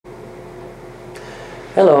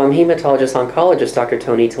Hello, I'm Hematologist Oncologist Dr.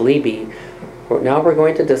 Tony Talebi. Now we're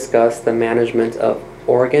going to discuss the management of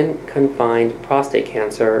organ-confined prostate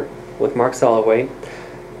cancer with Mark Soloway,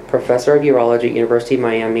 Professor of Urology, University of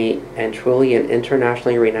Miami, and truly an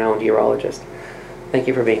internationally renowned urologist. Thank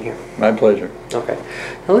you for being here. My pleasure. Okay.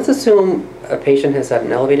 Now let's assume a patient has had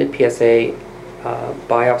an elevated PSA,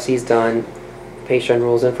 biopsy's done, patient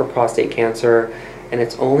rolls in for prostate cancer, and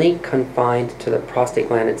it's only confined to the prostate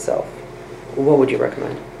gland itself. What would you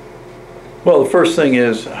recommend? Well, the first thing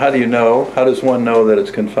is, how do you know? How does one know that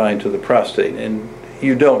it's confined to the prostate? And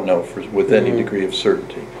you don't know with any degree of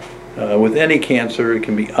certainty. With any cancer, it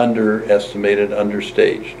can be underestimated,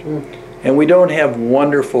 understaged. And we don't have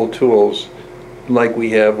wonderful tools like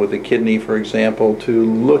we have with the kidney, for example, to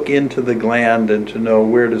look into the gland and to know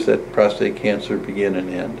where does that prostate cancer begin and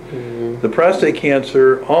end. The prostate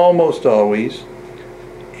cancer almost always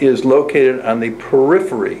is located on the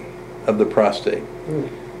periphery of the prostate.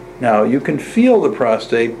 Now, you can feel the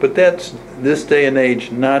prostate, but that's, this day and age,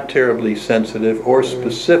 not terribly sensitive or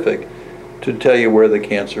specific to tell you where the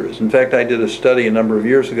cancer is. In fact, I did a study a number of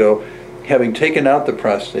years ago, having taken out the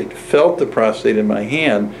prostate, felt the prostate in my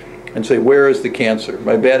hand, and say, where is the cancer?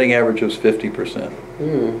 My batting average was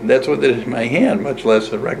 50%. That's what it is in my hand, much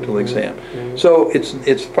less a rectal exam. So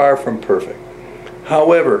it's far from perfect.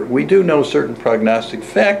 However, we do know certain prognostic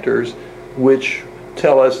factors which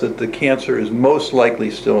tell us that the cancer is most likely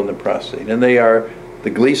still in the prostate. And they are the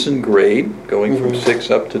Gleason grade, going from 6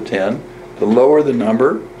 up to 10. The lower the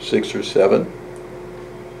number, 6 or 7,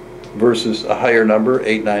 versus a higher number,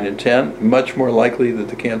 8, 9, and 10, much more likely that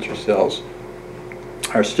the cancer cells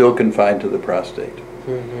are still confined to the prostate.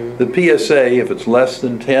 The PSA, if it's less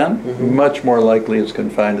than 10, much more likely it's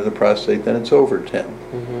confined to the prostate than it's over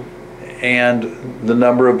 10. And the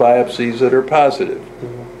number of biopsies that are positive.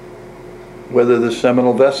 Whether the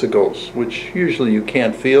seminal vesicles, which usually you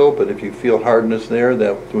can't feel, but if you feel hardness there,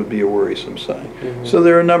 that would be a worrisome sign. So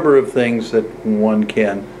there are a number of things that one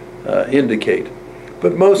can indicate.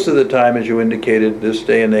 But most of the time, as you indicated, this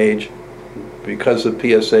day and age, because the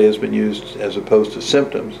PSA has been used as opposed to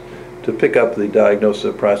symptoms to pick up the diagnosis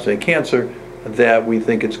of prostate cancer, that we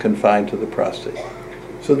think it's confined to the prostate.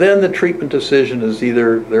 So then the treatment decision is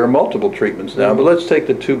either, there are multiple treatments now, but let's take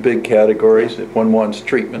the two big categories if one wants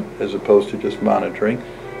treatment as opposed to just monitoring: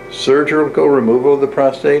 surgical removal of the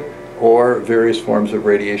prostate or various forms of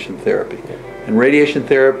radiation therapy. And radiation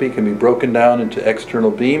therapy can be broken down into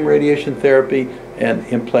external beam radiation therapy and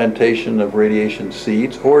implantation of radiation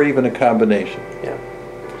seeds, or even a combination.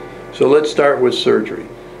 So let's start with surgery.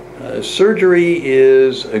 Surgery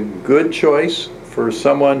is a good choice for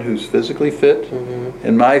someone who's physically fit,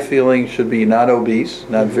 and my feeling should be not obese,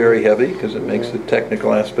 not very heavy, because it makes the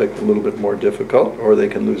technical aspect a little bit more difficult, or they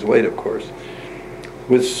can lose weight, of course.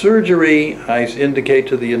 With surgery, I indicate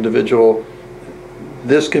to the individual,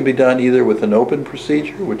 this can be done either with an open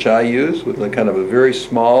procedure, which I use, with a kind of a very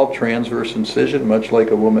small transverse incision, much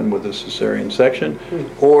like a woman with a cesarean section,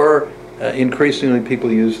 or increasingly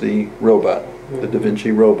people use the robot, the Da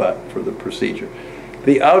Vinci robot, for the procedure.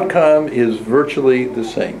 The outcome is virtually the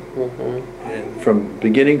same, from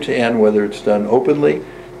beginning to end, whether it's done openly.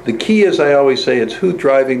 The key, as I always say, it's who's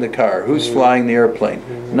driving the car, who's flying the airplane,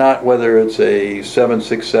 not whether it's a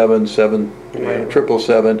 767,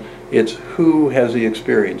 777, it's who has the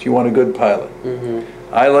experience. You want a good pilot.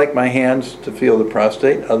 I like my hands to feel the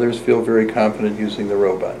prostate, others feel very confident using the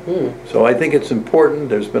robot. So I think it's important.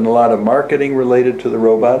 There's been a lot of marketing related to the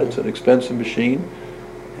robot. It's an expensive machine,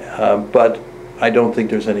 but I don't think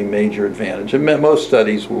there's any major advantage, and most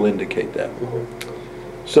studies will indicate that.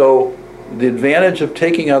 So the advantage of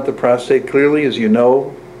taking out the prostate clearly is you know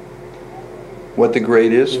what the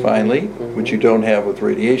grade is finally, which you don't have with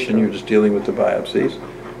radiation. You're just dealing with the biopsies.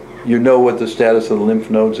 You know what the status of the lymph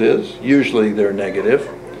nodes is. Usually they're negative.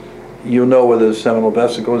 You'll know whether the seminal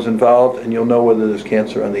vesicle is involved, and you'll know whether there's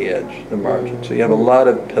cancer on the edge, the margin. So you have a lot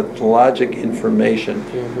of pathologic information,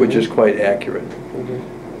 which is quite accurate.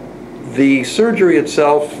 The surgery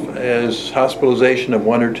itself is hospitalization of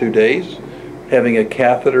 1 or 2 days, having a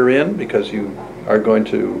catheter in because you are going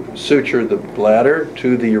to suture the bladder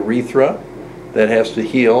to the urethra. That has to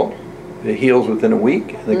heal. It heals within a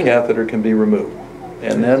week, and the catheter can be removed.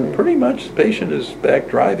 And then pretty much the patient is back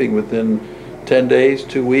driving within 10 days,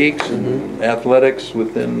 2 weeks, and athletics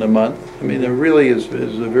within a month. I mean, there really is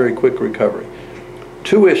a very quick recovery.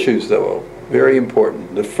 Two issues, though, very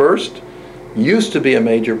important. The first used to be a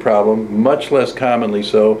major problem, much less commonly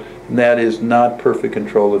so, and that is not perfect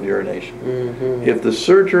control of urination. If the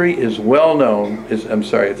surgery is well known, if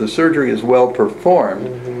the surgery is well performed,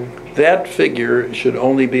 that figure should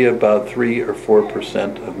only be about 3 or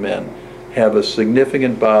 4% of men. have a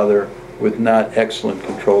significant bother with not excellent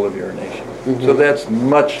control of urination. So that's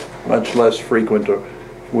much, much less frequent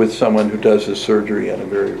with someone who does this surgery on a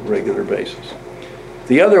very regular basis.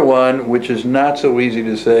 The other one, which is not so easy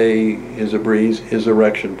to say is a breeze, is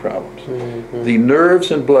erection problems. The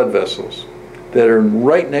nerves and blood vessels that are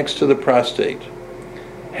right next to the prostate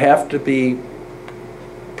have to be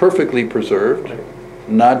perfectly preserved,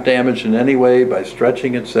 not damaged in any way by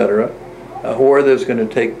stretching, etc., or there's going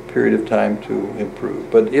to take a period of time to improve.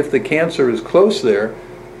 But if the cancer is close there,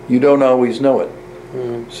 you don't always know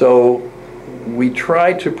it. So we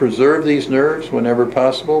try to preserve these nerves whenever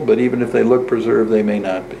possible, but even if they look preserved, they may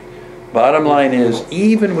not be. Bottom line is,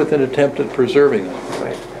 even with an attempt at preserving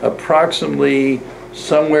them, approximately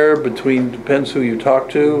somewhere between, depends who you talk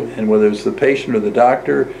to, and whether it's the patient or the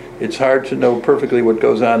doctor, it's hard to know perfectly what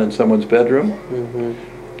goes on in someone's bedroom.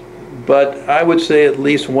 But I would say at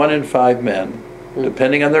least 1 in 5 men,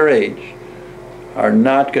 depending on their age, are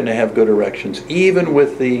not going to have good erections, even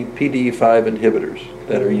with the PDE5 inhibitors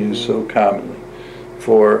that are used so commonly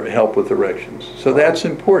for help with erections. So that's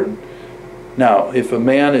important. Now, if a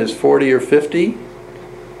man is 40 or 50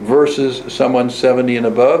 versus someone 70 and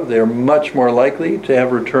above, they're much more likely to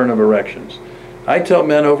have return of erections. I tell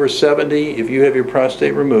men over 70, if you have your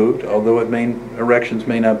prostate removed, although erections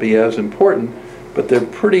may not be as important, but they're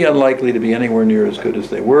pretty unlikely to be anywhere near as good as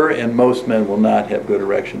they were, and most men will not have good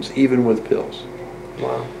erections, even with pills.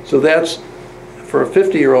 Wow. So that's, for a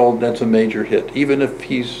 50-year-old, that's a major hit. Even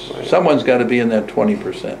if someone's got to be in that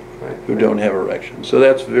 20% who don't have erections. So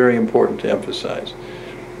that's very important to emphasize.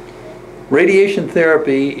 Radiation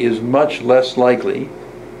therapy is much less likely,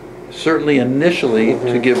 certainly initially,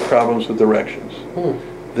 to give problems with erections.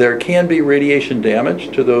 There can be radiation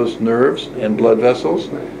damage to those nerves and blood vessels,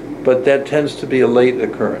 but that tends to be a late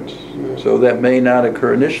occurrence. So that may not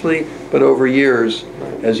occur initially, but over years,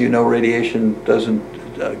 as you know, radiation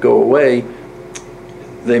doesn't go away.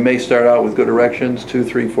 They may start out with good erections, 2,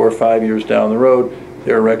 3, 4, 5 years down the road,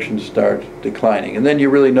 their erections start declining. And then you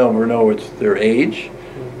really know it's their age,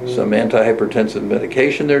 some antihypertensive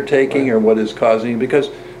medication they're taking, or what is causing, because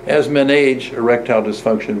as men age, erectile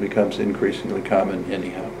dysfunction becomes increasingly common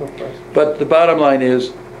anyhow. But the bottom line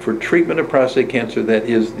is, for treatment of prostate cancer, that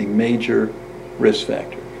is the major risk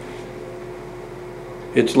factor.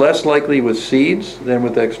 It's less likely with seeds than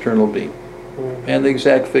with external beam. And the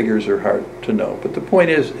exact figures are hard to know. But the point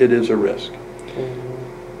is, it is a risk.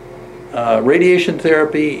 Radiation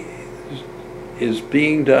therapy is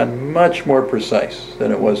being done much more precise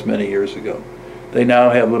than it was many years ago. They now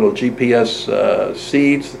have little GPS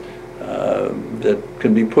seeds that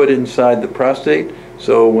can be put inside the prostate.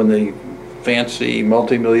 So when the fancy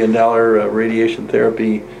multi-million-dollar radiation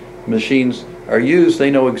therapy machines are used, they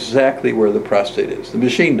know exactly where the prostate is. The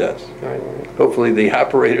machine does. Hopefully the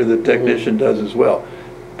operator, the technician does as well.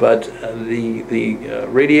 But the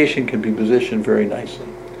radiation can be positioned very nicely.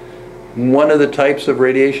 One of the types of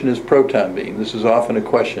radiation is proton beam. This is often a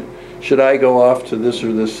question. Should I go off to this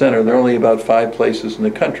or this center? There are only about 5 places in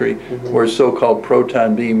the country where so-called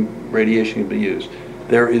proton beam radiation can be used.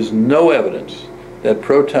 There is no evidence that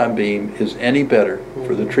proton beam is any better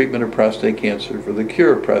for the treatment of prostate cancer, for the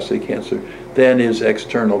cure of prostate cancer, than is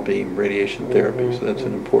external beam radiation therapy. So that's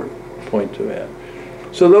an important point to add.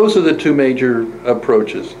 So those are the 2 major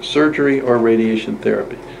approaches, surgery or radiation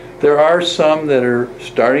therapy. There are some that are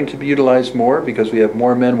starting to be utilized more because we have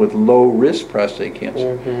more men with low-risk prostate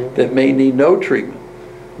cancer that may need no treatment.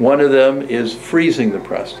 One of them is freezing the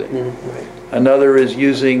prostate. Another is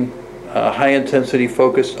using high-intensity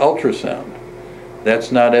focused ultrasound.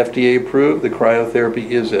 That's not FDA approved. The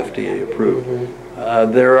cryotherapy is FDA approved.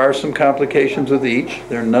 There are some complications with each.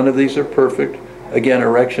 None of these are perfect. Again,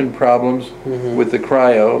 erection problems with the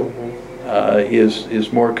cryo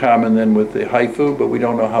is more common than with the HIFU, but we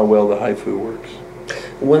don't know how well the HIFU works.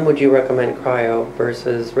 When would you recommend cryo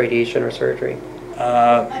versus radiation or surgery?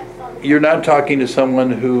 You're not talking to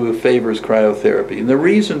someone who favors cryotherapy. And the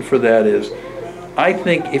reason for that is, I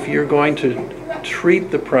think if you're going to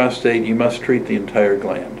treat the prostate, you must treat the entire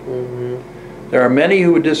gland. There are many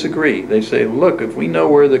who would disagree. They say, look, if we know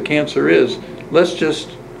where the cancer is, let's just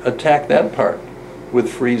attack that part with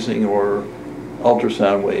freezing or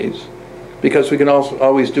ultrasound waves, because we can also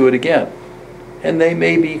always do it again. And they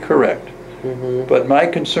may be correct. But my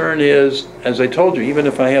concern is, as I told you, even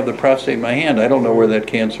if I have the prostate in my hand, I don't know where that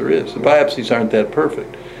cancer is. The biopsies aren't that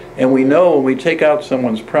perfect. And we know when we take out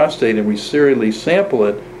someone's prostate and we serially sample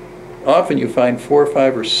it, often you find 4,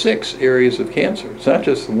 5, or 6 areas of cancer. It's not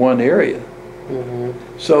just one area.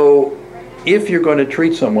 So if you're going to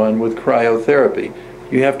treat someone with cryotherapy,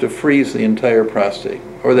 you have to freeze the entire prostate,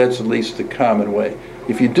 or that's at least the common way.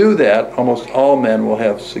 If you do that, almost all men will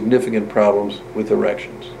have significant problems with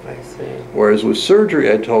erections. I see. Whereas with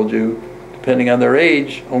surgery, I told you, depending on their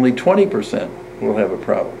age, only 20% will have a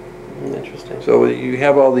problem. Interesting. So you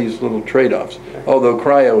have all these little trade-offs. Although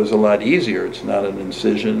cryo is a lot easier, it's not an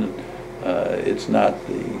incision, it's not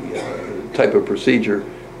the type of procedure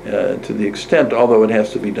to the extent, although it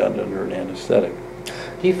has to be done under an anesthetic.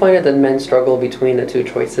 Do you find that men struggle between the two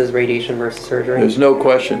choices, radiation versus surgery? There's no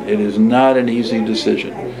question. It is not an easy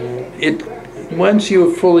decision. Once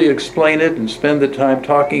you fully explain it and spend the time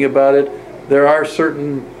talking about it, there are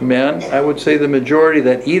certain men, I would say the majority,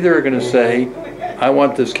 that either are going to say, I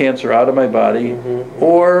want this cancer out of my body,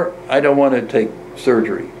 or I don't want to take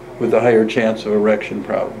surgery with a higher chance of erection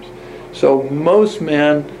problems. So most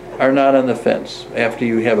men are not on the fence after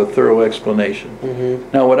you have a thorough explanation.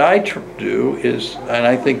 Now what I do is, and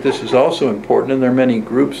I think this is also important, and there are many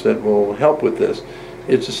groups that will help with this,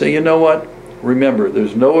 is to say, you know what, remember,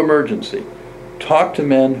 there's no emergency. Talk to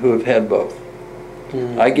men who have had both.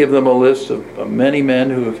 I give them a list of many men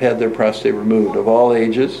who have had their prostate removed of all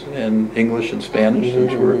ages, and English and Spanish,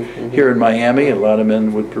 since we're here in Miami. A lot of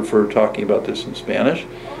men would prefer talking about this in Spanish,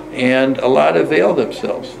 and a lot avail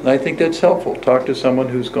themselves. And I think that's helpful. Talk to someone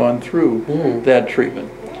who's gone through that treatment.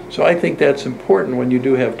 So I think that's important when you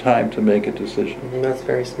do have time to make a decision. That's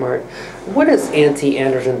very smart. What is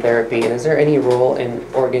anti-androgen therapy, and is there any role in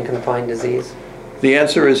organ-confined disease? The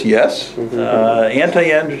answer is yes.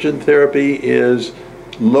 Anti-androgen therapy is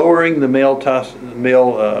lowering the male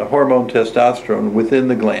hormone testosterone within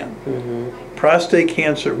the gland. Prostate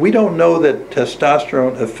cancer, we don't know that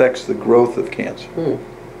testosterone affects the growth of cancer.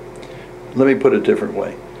 Let me put it a different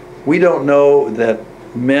way. We don't know that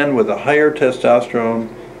men with a higher testosterone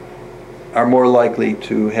are more likely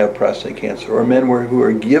to have prostate cancer, or men who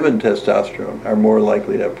are given testosterone are more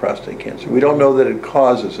likely to have prostate cancer. We don't know that it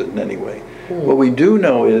causes it in any way. What we do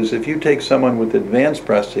know is if you take someone with advanced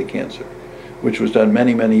prostate cancer, which was done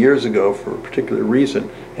many, many years ago for a particular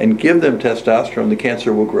reason, and give them testosterone, the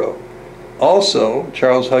cancer will grow. Also,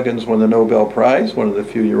 Charles Huggins won the Nobel Prize, one of the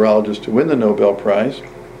few urologists to win the Nobel Prize,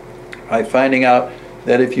 by finding out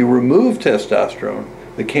that if you remove testosterone,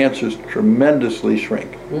 the cancers tremendously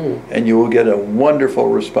shrink, and you will get a wonderful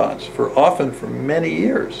response, often for many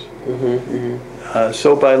years.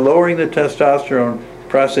 So by lowering the testosterone,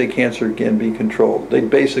 prostate cancer can be controlled. They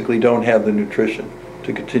basically don't have the nutrition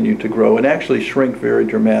to continue to grow and actually shrink very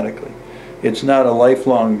dramatically. It's not a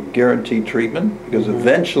lifelong guaranteed treatment, because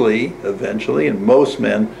eventually, in most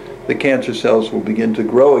men, the cancer cells will begin to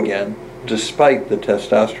grow again despite the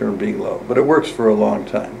testosterone being low. But it works for a long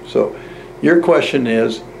time. So your question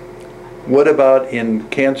is, what about in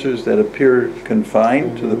cancers that appear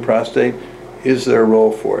confined to the prostate? Is there a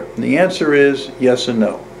role for it? And the answer is yes and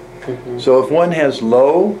no. So if one has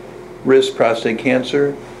low risk prostate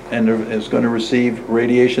cancer and is going to receive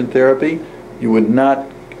radiation therapy, you would not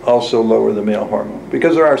also lower the male hormone,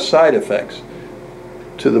 because there are side effects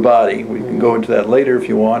to the body. We can go into that later if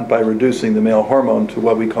you want, by reducing the male hormone to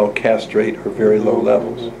what we call castrate, or very low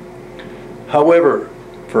levels. However,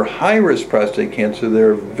 for high-risk prostate cancer,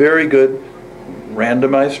 there are very good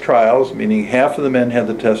randomized trials, meaning half of the men had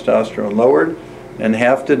the testosterone lowered and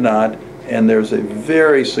half did not, and there's a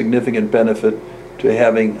very significant benefit to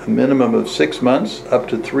having a minimum of 6 months up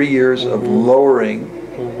to 3 years of lowering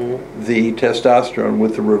the testosterone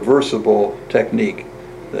with the reversible technique.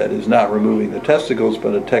 That is not removing the testicles,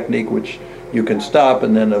 but a technique which you can stop,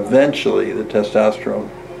 and then eventually the testosterone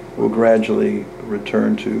will gradually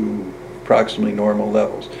return to approximately normal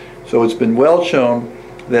levels. So it's been well shown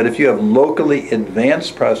that if you have locally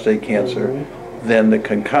advanced prostate cancer, then the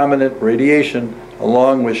concomitant radiation,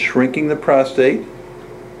 along with shrinking the prostate,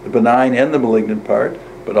 the benign and the malignant part,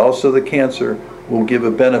 but also the cancer, will give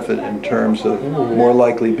a benefit in terms of more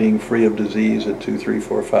likely being free of disease at 2, 3,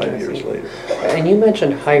 4, 5 years later. And you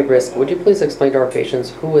mentioned high risk. Would you please explain to our patients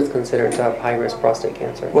who is considered to have high risk prostate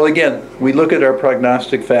cancer? Well, again, we look at our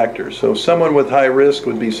prognostic factors. So someone with high risk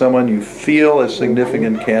would be someone you feel has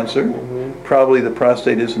significant cancer. Probably the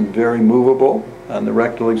prostate isn't very movable on the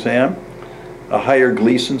rectal exam. A higher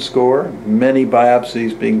Gleason score, many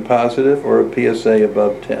biopsies being positive, or a PSA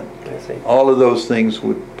above 10. All of those things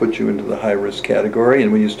would put you into the high risk category,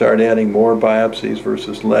 and when you start adding more biopsies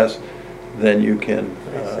versus less, then you can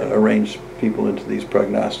arrange people into these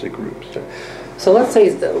prognostic groups. So let's say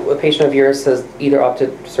a patient of yours has either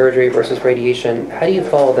opted surgery versus radiation. How do you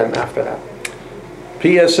follow them after that?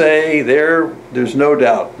 PSA, there's no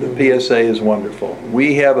doubt the PSA is wonderful.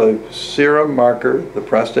 We have a serum marker, the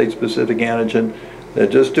prostate-specific antigen, that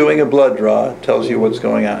just doing a blood draw tells you what's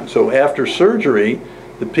going on. So after surgery,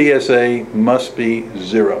 the PSA must be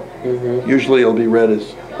 0. Usually it'll be read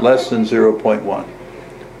as less than 0.1.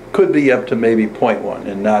 Could be up to maybe 0.1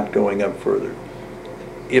 and not going up further.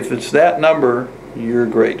 If it's that number, you're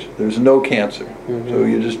great. There's no cancer. So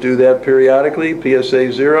you just do that periodically.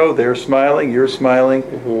 PSA 0, they're smiling, you're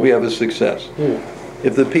smiling, we have a success.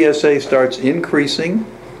 If the PSA starts increasing,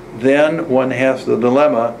 then one has the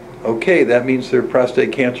dilemma, okay, that means there are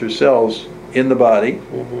prostate cancer cells in the body.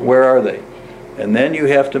 Where are they? And then you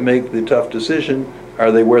have to make the tough decision,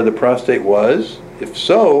 are they where the prostate was? If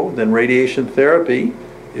so, then radiation therapy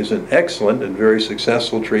is an excellent and very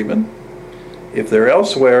successful treatment. If they're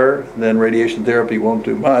elsewhere, then radiation therapy won't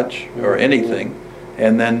do much or anything,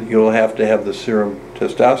 and then you'll have to have the serum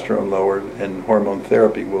testosterone lowered, and hormone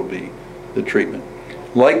therapy will be the treatment.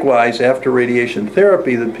 Likewise, after radiation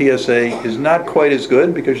therapy, the PSA is not quite as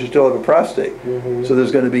good because you still have a prostate. So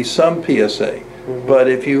there's going to be some PSA. But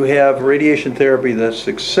if you have radiation therapy that's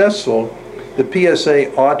successful, the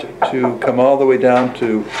PSA ought to come all the way down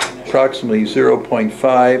to approximately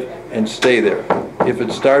 0.5 and stay there. If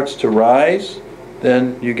it starts to rise,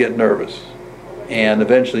 then you get nervous. And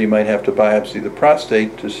eventually you might have to biopsy the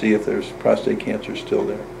prostate to see if there's prostate cancer still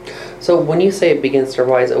there. So when you say it begins to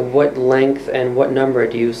rise, at what length and what number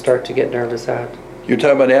do you start to get nervous at? You're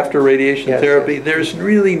talking about after radiation therapy? Yes. There's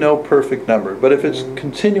really no perfect number. But if it's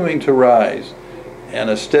continuing to rise at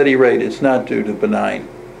a steady rate, it's not due to benign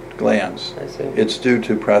glands. I see. It's due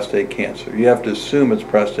to prostate cancer. You have to assume it's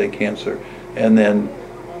prostate cancer and then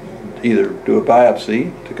either do a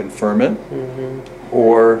biopsy to confirm it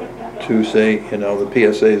or to say, you know,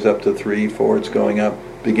 the PSA is up to 3, 4, it's going up,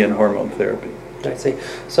 begin hormone therapy. I see.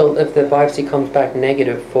 So if the biopsy comes back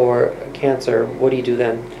negative for cancer, what do you do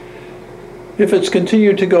then? If it's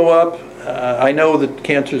continued to go up, I know that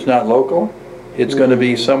cancer is not local. It's going to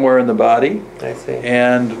be somewhere in the body. I see.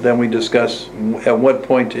 And then we discuss at what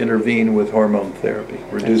point to intervene with hormone therapy,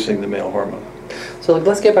 reducing the male hormone. So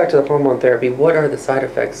let's get back to the hormone therapy. What are the side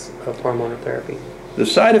effects of hormone therapy? The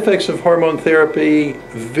side effects of hormone therapy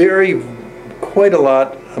vary quite a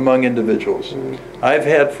lot among individuals. I've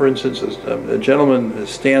had, for instance, a gentleman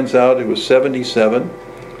stands out, he was 77.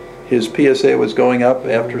 His PSA was going up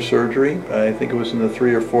after surgery. I think it was in the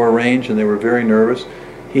 3 or 4 range, and they were very nervous.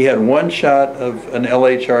 He had one shot of an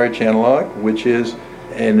LHRH analog, which is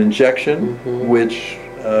an injection which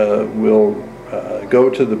will go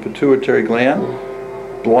to the pituitary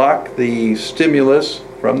gland, block the stimulus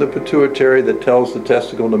from the pituitary that tells the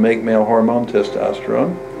testicle to make male hormone,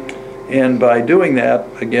 testosterone. And by doing that,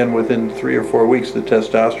 again, within 3 or 4 weeks, the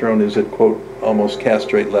testosterone is at, quote, almost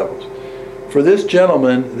castrate levels. For this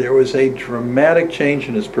gentleman, there was a dramatic change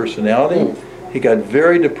in his personality. He got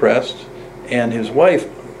very depressed, and his wife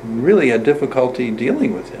really had difficulty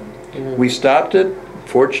dealing with him. We stopped it.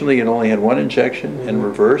 Fortunately, it only had 1 injection and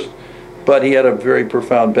reversed. But he had a very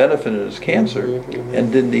profound benefit in his cancer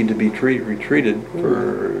and didn't need to be retreated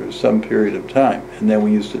for some period of time. And then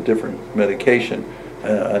we used a different medication,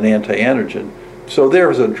 an anti-androgen. So there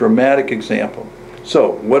was a dramatic example.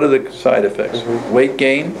 So what are the side effects? Weight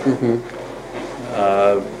gain,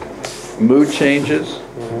 mood changes,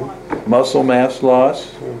 muscle mass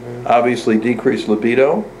loss, obviously decreased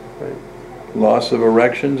libido, loss of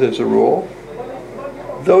erections as a rule.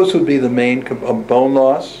 Those would be the main, bone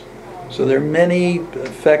loss. So there are many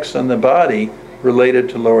effects on the body related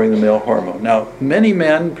to lowering the male hormone. Now, many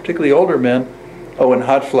men, particularly older men, and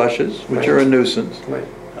hot flushes, which are a nuisance,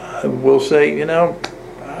 will say, you know,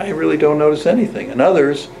 I really don't notice anything. And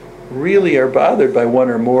others really are bothered by 1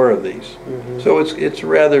 or more of these. So it's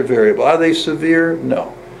rather variable. Are they severe?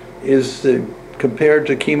 No. Compared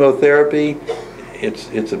to chemotherapy,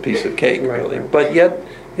 it's a piece of cake, really. But yet,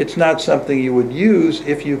 it's not something you would use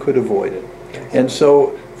if you could avoid it. And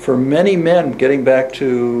so, for many men, getting back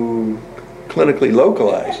to clinically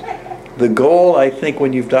localized, the goal, I think,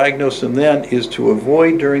 when you've diagnosed them then, is to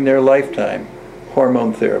avoid during their lifetime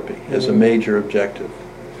hormone therapy as a major objective.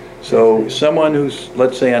 So someone who's,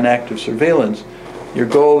 let's say, on active surveillance, your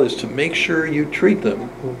goal is to make sure you treat them.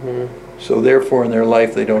 So therefore, in their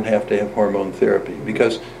life, they don't have to have hormone therapy.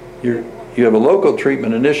 Because you have a local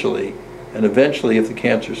treatment initially, and eventually, if the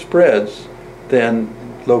cancer spreads, then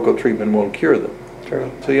local treatment won't cure them.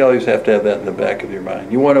 So you always have to have that in the back of your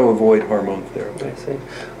mind. You want to avoid hormone therapy. I see.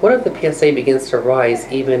 What if the PSA begins to rise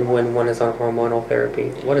even when one is on hormonal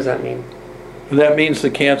therapy? What does that mean? That means the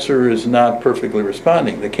cancer is not perfectly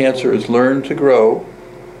responding. The cancer has learned to grow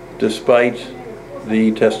despite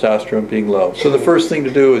the testosterone being low. So the first thing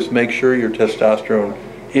to do is make sure your testosterone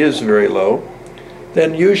is very low.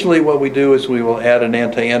 Then usually what we do is we will add an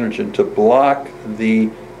anti-androgen to block the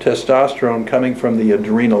testosterone coming from the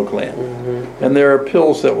adrenal gland. Mm-hmm. And there are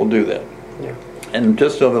pills that will do that. Yeah. And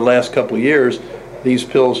just over the last couple of years, these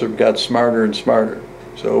pills have got smarter and smarter.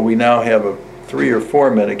 So we now have 3 or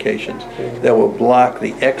 4 medications that will block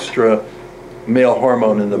the extra male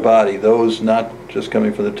hormone in the body, those not just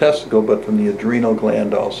coming from the testicle, but from the adrenal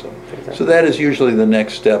gland also. Exactly. So that is usually the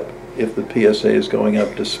next step if the PSA is going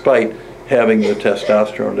up despite having the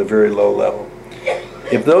testosterone at a very low level.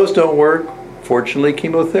 If those don't work, fortunately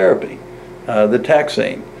chemotherapy, the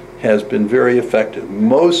taxane, has been very effective.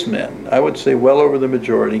 Most men, I would say well over the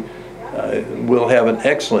majority, will have an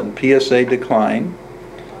excellent PSA decline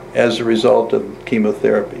as a result of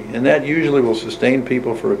chemotherapy. And that usually will sustain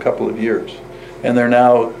people for a couple of years. And there are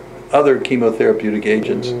now other chemotherapeutic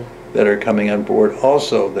agents that are coming on board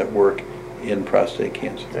also that work in prostate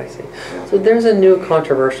cancer. I see. So there's a new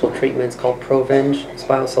controversial treatment. It's called Provenge,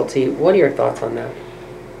 Spinosol T. What are your thoughts on that?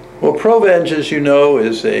 Well, Provenge, as you know,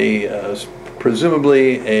 is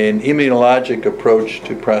presumably an immunologic approach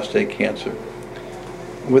to prostate cancer.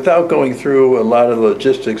 Without going through a lot of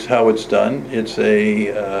logistics how it's done, it's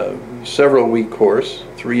a several-week course,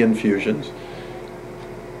 3 infusions.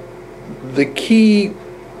 The key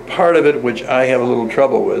part of it, which I have a little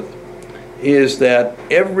trouble with, is that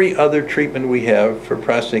every other treatment we have for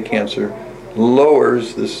prostate cancer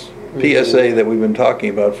lowers this PSA that we've been talking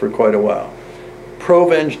about for quite a while.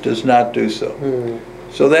 Provenge does not do so.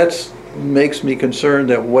 So that makes me concerned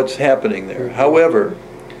at what's happening there. However,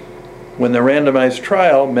 when the randomized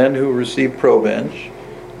trial, men who received Provenge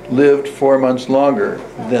lived 4 months longer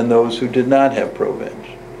than those who did not have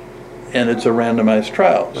Provenge. And it's a randomized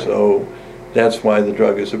trial, so that's why the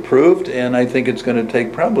drug is approved, and I think it's going to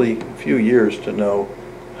take probably a few years to know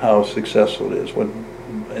how successful it is.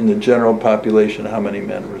 In the general population, how many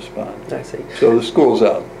men respond. I see. So the school's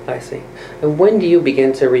out. I see. And when do you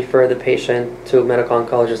begin to refer the patient to a medical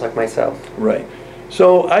oncologist like myself? Right.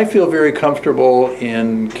 So I feel very comfortable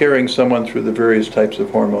in carrying someone through the various types of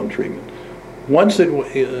hormone treatment. Once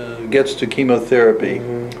it gets to chemotherapy,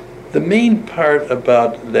 the main part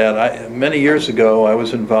about that, many years ago I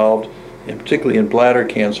was involved particularly in bladder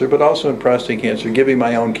cancer, but also in prostate cancer, giving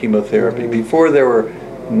my own chemotherapy. Before there were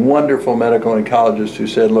wonderful medical oncologists who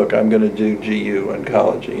said, look, I'm going to do GU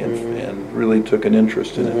oncology, and really took an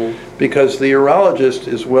interest in it. Because the urologist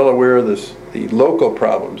is well aware of the local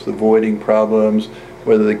problems, the voiding problems,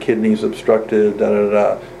 whether the kidney's obstructed,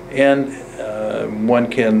 and one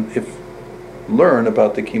can learn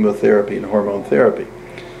about the chemotherapy and hormone therapy.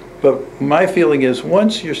 But my feeling is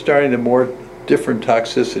once you're starting to more different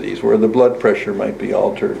toxicities where the blood pressure might be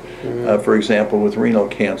altered, for example with renal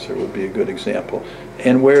cancer would be a good example,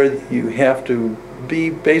 and where you have to be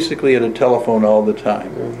basically at a telephone all the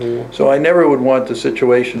time. So I never would want the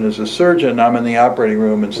situation as a surgeon, I'm in the operating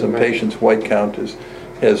room and some patient's white count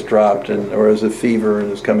has dropped or has a fever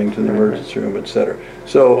and is coming to the emergency room, etc.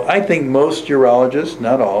 So I think most urologists,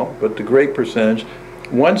 not all, but the great percentage,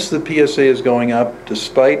 once the PSA is going up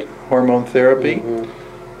despite hormone therapy,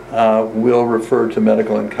 will refer to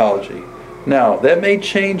medical oncology. Now, that may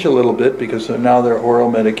change a little bit because now there are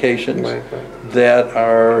oral medications that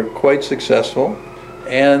are quite successful,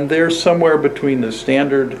 and they're somewhere between the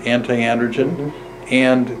standard anti-androgen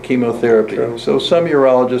and chemotherapy. So some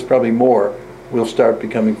urologists, probably more, will start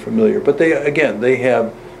becoming familiar. But they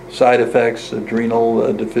have side effects,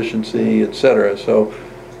 adrenal deficiency, etc. So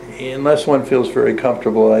unless one feels very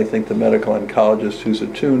comfortable, I think the medical oncologist who's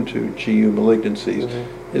attuned to GU malignancies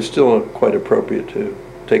is still quite appropriate to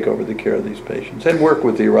take over the care of these patients and work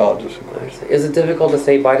with the urologist, of course. Is it difficult to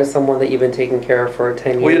say bye to someone that you've been taking care of for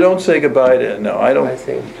 10 years? Well, you don't say goodbye to, no, I don't. I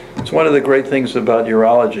see. It's one of the great things about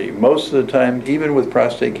urology. Most of the time, even with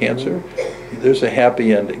prostate cancer, there's a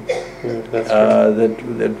happy ending.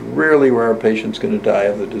 That rarely where our patient's going to die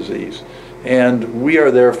of the disease. And we are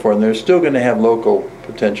there for them. They're still going to have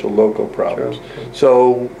potential local problems.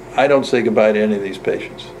 So I don't say goodbye to any of these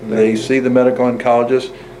patients. They see the medical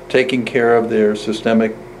oncologist taking care of their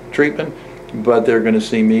systemic treatment, but they're going to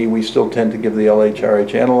see me. We still tend to give the LHRH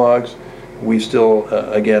analogs. We still,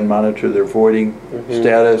 again, monitor their voiding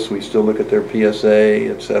status. We still look at their PSA,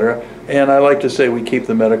 etc. And I like to say we keep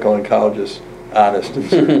the medical oncologists honest in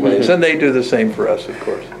certain ways. And they do the same for us, of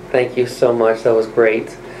course. Thank you so much. That was great.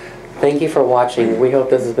 Thank you for watching. We hope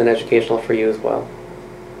this has been educational for you as well.